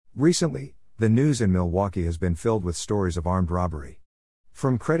Recently, the news in Milwaukee has been filled with stories of armed robbery.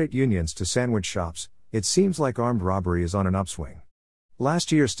 From credit unions to sandwich shops, it seems like armed robbery is on an upswing.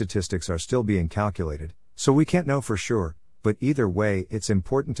 Last year's statistics are still being calculated, so we can't know for sure, but either way, it's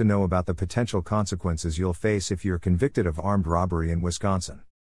important to know about the potential consequences you'll face if you're convicted of armed robbery in Wisconsin.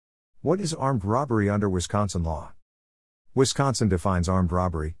 What is armed robbery under Wisconsin law? Wisconsin defines armed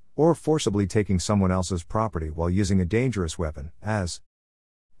robbery, or forcibly taking someone else's property while using a dangerous weapon, as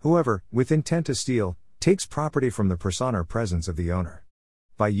whoever, with intent to steal, takes property from the person or presence of the owner,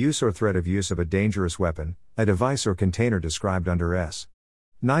 by use or threat of use of a dangerous weapon, a device or container described under S.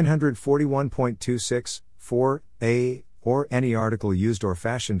 941.26, 4a, or any article used or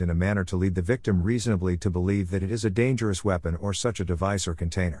fashioned in a manner to lead the victim reasonably to believe that it is a dangerous weapon or such a device or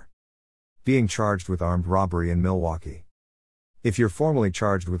container. Being charged with armed robbery in Milwaukee. If you're formally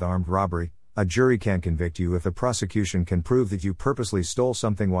charged with armed robbery, a jury can convict you if the prosecution can prove that you purposely stole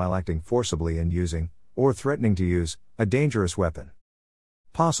something while acting forcibly and using, or threatening to use, a dangerous weapon.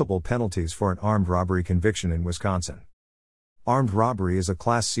 Possible penalties for an armed robbery conviction in Wisconsin. Armed robbery is a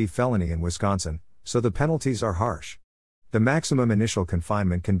Class C felony in Wisconsin, so the penalties are harsh. The maximum initial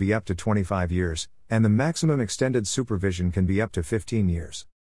confinement can be up to 25 years, and the maximum extended supervision can be up to 15 years.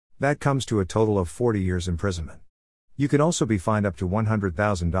 That comes to a total of 40 years imprisonment. You can also be fined up to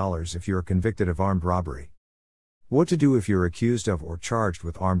 $100,000 if you are convicted of armed robbery. What to do if you're accused of or charged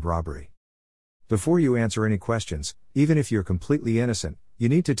with armed robbery? Before you answer any questions, even if you're completely innocent, you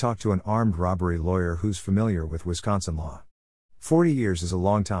need to talk to an armed robbery lawyer who's familiar with Wisconsin law. 40 years is a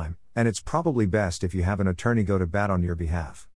long time, and it's probably best if you have an attorney go to bat on your behalf.